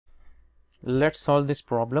Let's solve this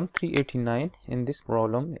problem 389. In this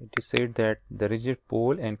problem, it is said that the rigid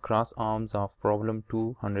pole and cross arms of problem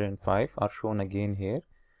 205 are shown again here.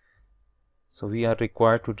 So we are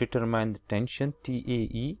required to determine the tension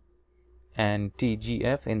TAE and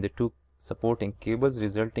TGF in the two supporting cables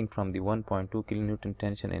resulting from the 1.2 kilonewton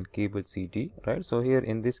tension in cable CD, right? So here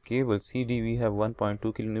in this cable CD we have 1.2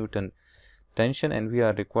 kilonewton tension and we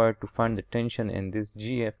are required to find the tension in this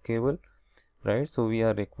GF cable, right? So we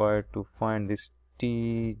are required to find this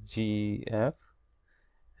TGF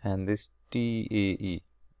and this TAE,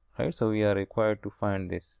 right? So we are required to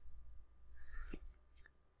find this,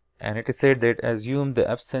 and it is said that assume the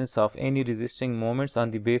absence of any resisting moments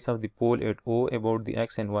on the base of the pole at O about the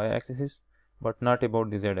x and y axes but not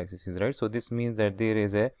about the z axis, right? So this means that there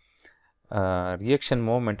is a reaction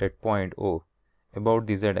moment at point O about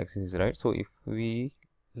the z axis, right? So if we,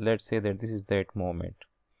 let's say that this is that moment,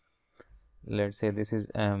 let's say this is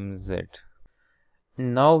mz.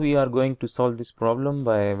 Now we are going to solve this problem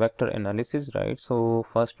by vector analysis, right? So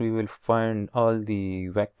first we will find all the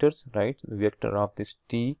vectors, right? The vector of this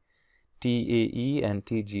T, TAE and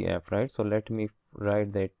TGF, right? So let me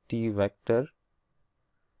write that T vector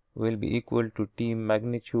will be equal to T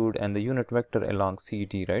magnitude and the unit vector along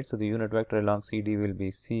CD, right? So the unit vector along CD will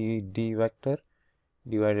be CD vector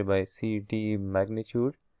divided by CD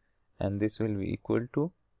magnitude, and this will be equal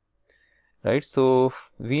to, right? So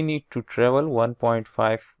we need to travel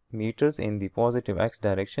 1.5 meters in the positive x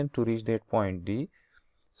direction to reach that point D.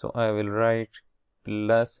 So I will write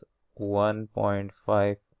plus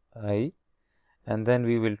 1.5 I, and then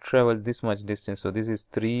we will travel this much distance. So this is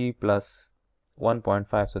 3 plus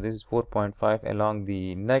 1.5, so this is 4.5 along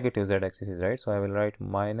the negative z axis, right? So I will write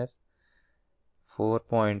minus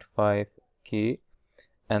 4.5 k,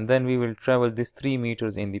 and then we will travel this 3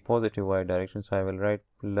 meters in the positive y direction. So I will write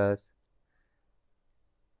plus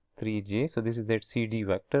 3j. So this is that CD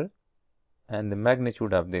vector and the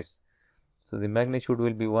magnitude of this. So the magnitude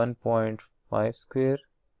will be 1.5 square,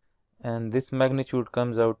 and this magnitude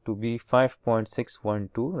comes out to be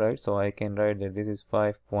 5.612, right? So I can write that this is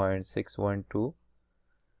 5.612,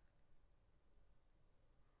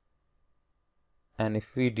 and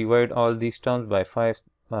if we divide all these terms by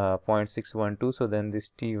 5.612, so then this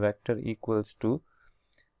T vector equals to,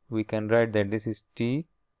 we can write that this is T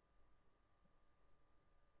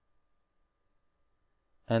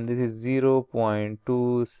and this is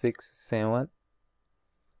 0.267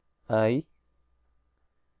 I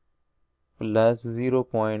plus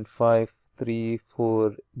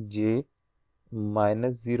 0.534 J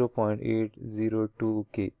minus 0.802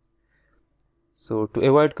 K. So to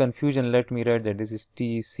avoid confusion, let me write that this is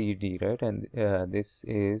TCD, right? And this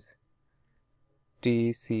is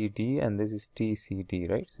TCD and this is TCD,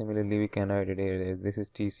 right? Similarly, we can write it here as this is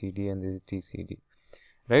TCD and this is TCD,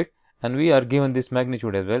 right? And we are given this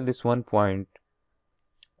magnitude as well. This 1.2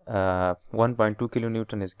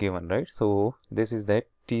 kilonewton is given, right? So this is that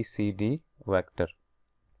TCD vector.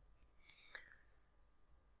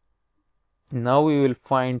 Now we will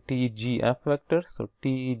find TGF vector. So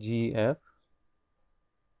TGF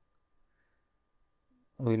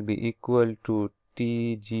will be equal to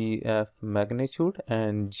TGF magnitude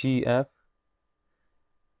and GF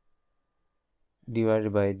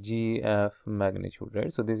divided by GF magnitude,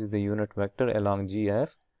 right? So this is the unit vector along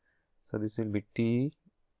GF. So this will be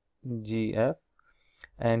TGF,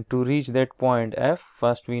 and to reach that point F,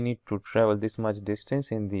 first we need to travel this much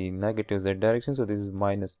distance in the negative z direction. So this is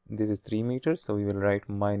 3 meters, so we will write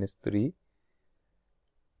minus 3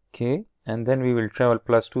 k, and then we will travel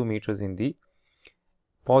plus 2 meters in the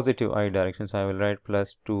positive I direction. So I will write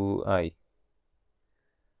plus 2 I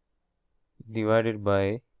divided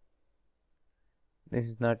by, this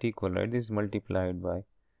is not equal, right? This is multiplied by,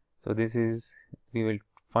 so this is, we will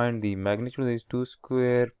find the magnitude is 2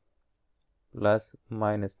 square plus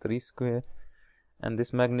minus 3 square, and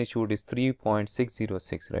this magnitude is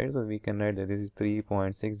 3.606, right? So we can write that this is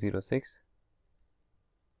 3.606,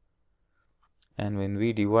 and when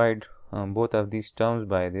we divide both of these terms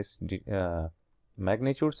by this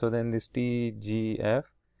magnitude, so then this TGF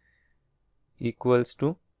equals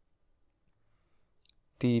to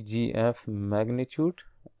TGF magnitude,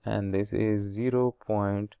 and this is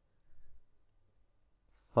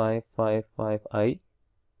 0.555 I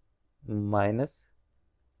minus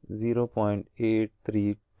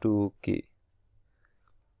 0.832 K.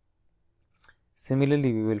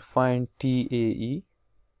 Similarly, we will find TAE.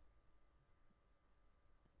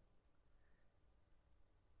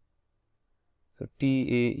 So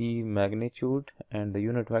TAE magnitude and the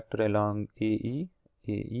unit vector along AE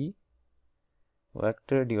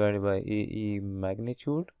vector divided by AE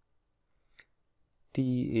magnitude,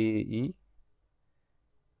 TAE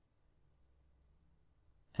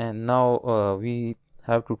and now we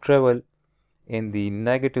have to travel in the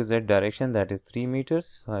negative z direction, that is 3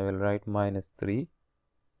 meters. So I will write minus 3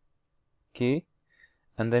 k,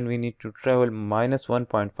 and then we need to travel minus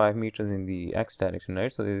 1.5 meters in the x direction,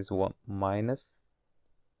 right? So this is minus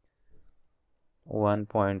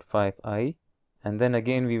 1.5 I, and then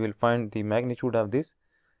again we will find the magnitude of this.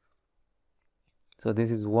 So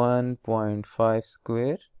this is 1.5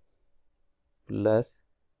 square plus,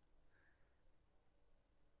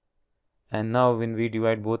 and now when we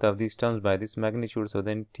divide both of these terms by this magnitude, so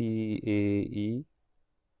then TAE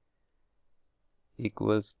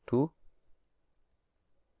equals to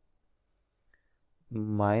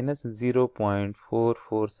minus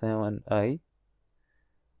 0.447 I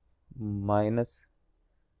minus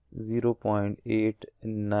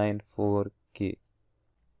 0.894 K.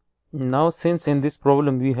 Now since in this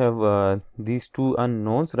problem we have these two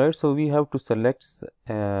unknowns, right? So we have to select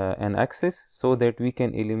an axis so that we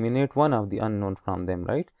can eliminate one of the unknown from them,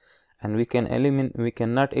 right? And we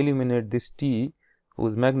cannot eliminate this t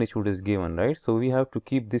whose magnitude is given, right? So we have to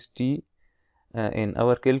keep this t in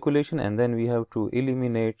our calculation, and then we have to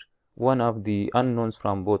eliminate one of the unknowns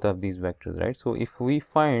from both of these vectors, right? So if we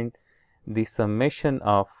find the summation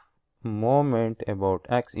of moment about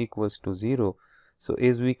x equals to 0, so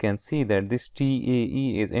as we can see that this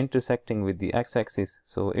TAE is intersecting with the x-axis,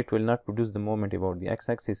 so it will not produce the moment about the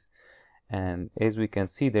x-axis. And as we can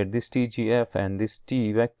see that this TGF and this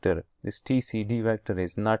T vector, this TCD vector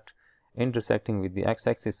is not intersecting with the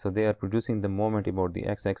x-axis, so they are producing the moment about the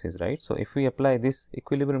x-axis, right? So if we apply this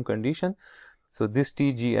equilibrium condition, so this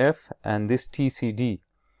TGF and this TCD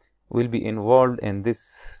will be involved in this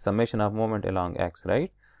summation of moment along x,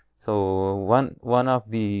 right? So one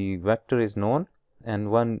of the vector is known,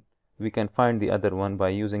 and one we can find the other one by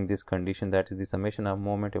using this condition, that is the summation of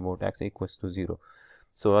moment about x equals to 0.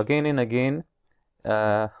 So again and again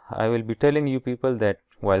I will be telling you people that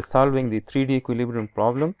while solving the 3D equilibrium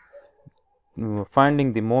problem,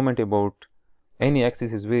 finding the moment about any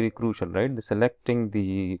axis is very crucial, right? The selecting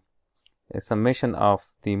the summation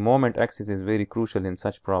of the moment axis is very crucial in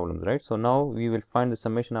such problems, right? So now we will find the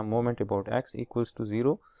summation of moment about x equals to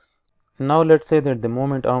 0. Now let's say that the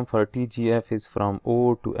moment arm for TGF is from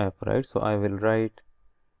O to F, right? So I will write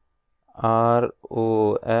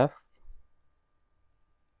ROF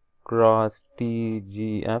cross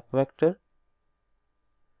TGF vector.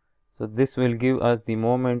 So this will give us the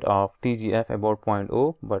moment of TGF about point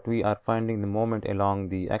O, but we are finding the moment along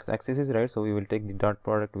the x-axis, right? So we will take the dot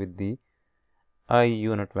product with the I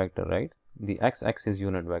unit vector, right? The x-axis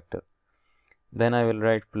unit vector. Then I will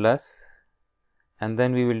write plus, and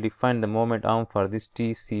then we will define the moment arm for this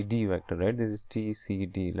TCD vector, right? This is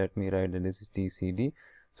TCD. Let me write that this is TCD.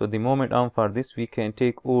 So the moment arm for this, we can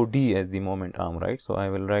take OD as the moment arm, right? So I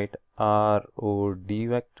will write ROD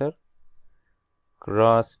vector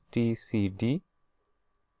cross TCD,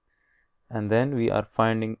 and then we are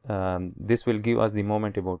finding this will give us the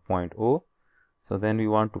moment about point O. So then we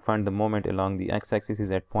want to find the moment along the x-axis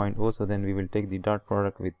is at point O, so then we will take the dot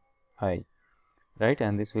product with I, right?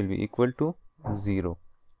 And this will be equal to 0.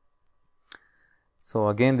 So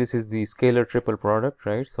again this is the scalar triple product,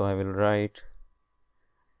 right? So I will write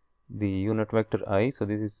the unit vector I. So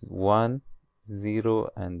this is 1,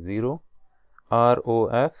 0 and 0.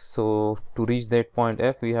 ROF, so to reach that point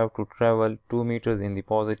F we have to travel 2 meters in the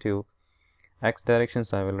positive x direction,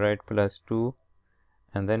 so I will write plus 2,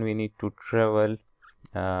 and then we need to travel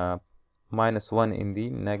minus 1 in the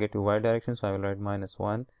negative y direction, so I will write minus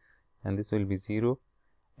 1, and this will be 0.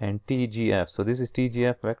 And TGF, so this is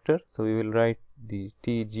TGF vector, so we will write the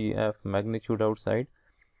TGF magnitude outside,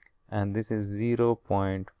 and this is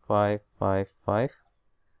 0.555,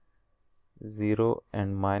 0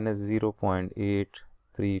 and minus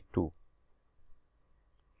 0.832,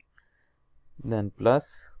 then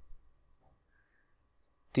plus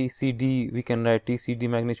TCD, we can write TCD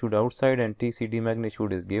magnitude outside, and TCD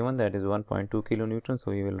magnitude is given, that is 1.2 kilonewton, so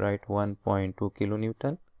we will write 1.2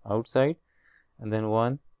 kilonewton outside, and then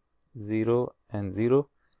 1, 0 and 0,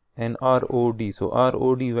 and ROD, so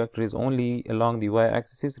ROD vector is only along the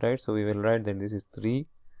y-axis, right? So we will write that this is 3,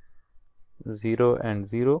 0 and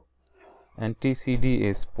 0, and TCD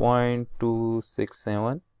is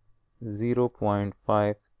 0.267,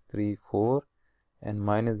 0.534 and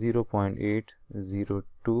minus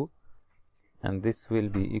 0.802, and this will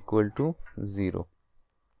be equal to 0.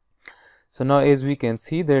 So now as we can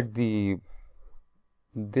see that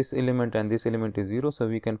this element and this element is 0, so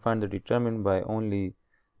we can find the determinant by only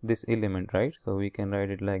this element, right? So we can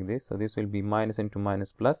write it like this. So this will be minus into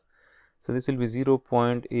minus plus, so this will be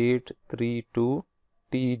 0.832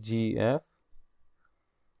 TGF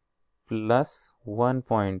plus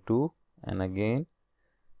 1.2, and again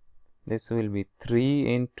this will be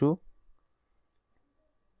 3 into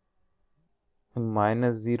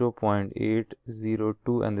minus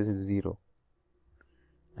 0.802, and this is 0,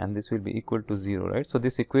 and this will be equal to 0, right? So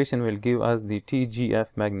this equation will give us the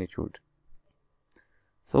TGF magnitude.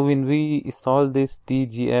 So when we solve this,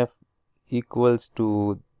 TGF equals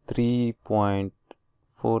to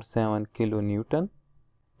 3.47 kilonewton.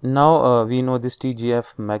 Now we know this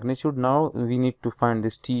TGF magnitude. Now we need to find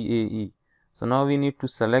this TAE. So now we need to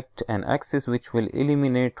select an axis which will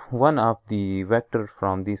eliminate one of the vector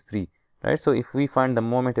from these three, right? So if we find the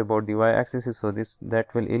moment about the y-axis, so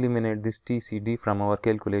that will eliminate this TCD from our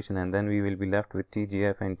calculation, and then we will be left with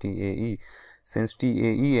TGF and TAE. Since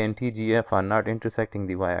TAE and TGF are not intersecting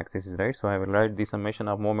the y-axis, right? So I will write the summation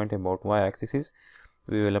of moment about y-axis.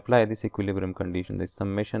 We will apply this equilibrium condition. The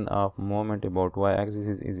summation of moment about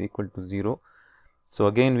y-axis is equal to 0. So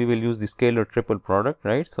again we will use the scalar triple product,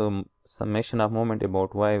 right? So summation of moment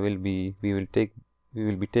about y will be, we will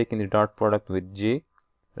be taking the dot product with j,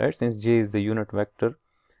 right? Since j is the unit vector,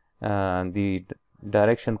 the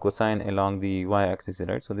direction cosine along the y-axis,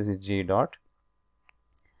 right? So this is j dot,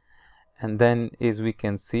 and then as we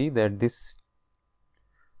can see that this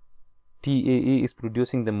TAE is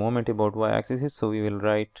producing the moment about y-axis, so we will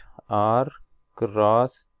write r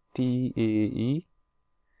cross TAE,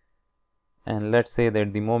 and let's say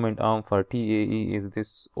that the moment arm for TAE is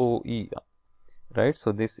this OE, right?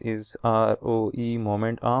 So this is ROE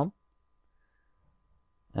moment arm,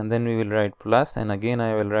 and then we will write plus, and again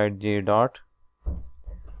I will write j dot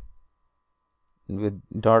with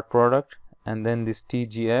dot product, and then this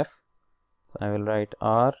TGF, so I will write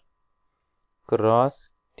r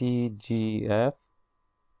cross TGF,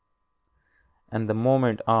 and the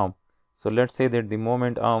moment arm. So let's say that the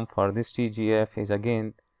moment arm for this TGF is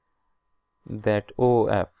again that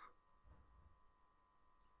OF,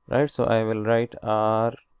 right? So I will write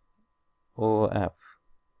R OF,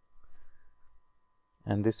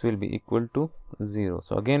 and this will be equal to 0.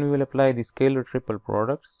 So again we will apply the scalar triple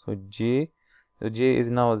products. So J is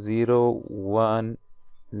now 0, 1,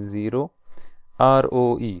 0.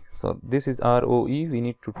 ROE, so this is ROE, we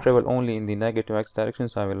need to travel only in the negative x direction,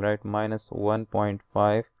 so I will write minus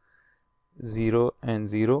 1.5, 0 and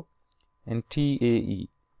 0. And TAE,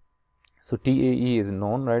 so TAE is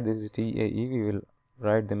known, right? This is TAE, we will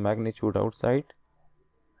write the magnitude outside,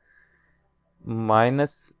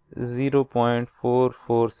 minus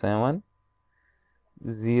 0.447,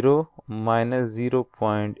 0 minus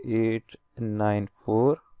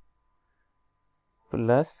 0.894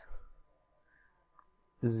 plus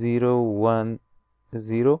 0, 1,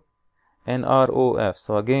 0, and ROF.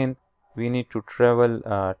 So again we need to travel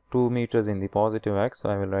 2 meters in the positive x, so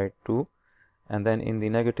I will write 2, and then in the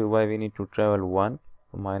negative y we need to travel 1,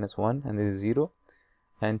 so minus 1, and this is 0.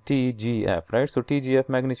 And TGF, right? So TGF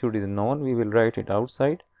magnitude is known, we will write it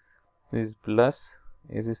outside. This is plus,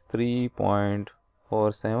 this is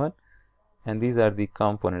 3.47, and these are the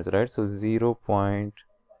components, right? So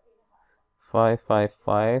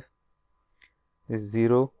 0.555 is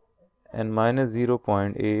 0 and minus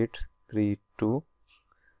 0.832,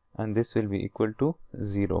 and this will be equal to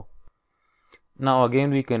 0. Now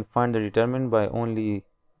again we can find the determinant by only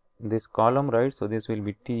this column, right? So this will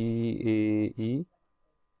be TAE,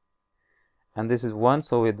 and this is 1,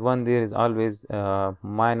 so with 1 there is always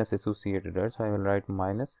minus associated, right? So I will write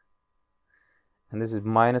minus, and this is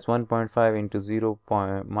minus 1.5 into 0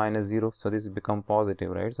 minus 0, so this will become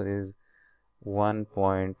positive, right? So this is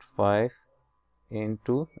 1.5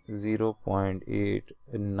 into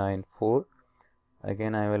 0.894.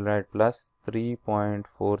 Again I will write plus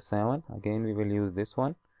 3.47, again we will use this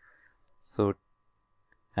one. So,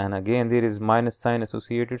 and again there is minus sign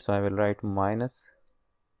associated, so I will write minus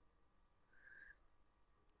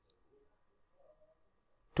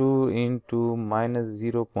 2 into minus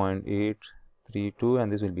 0.832,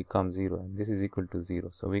 and this will become 0, and this is equal to 0.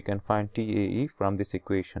 So we can find TAE from this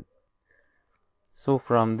equation. So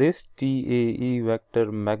from this, TAE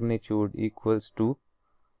vector magnitude equals to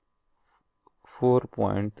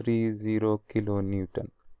 4.30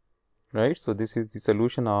 kilonewton, right? So this is the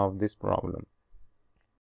solution of this problem.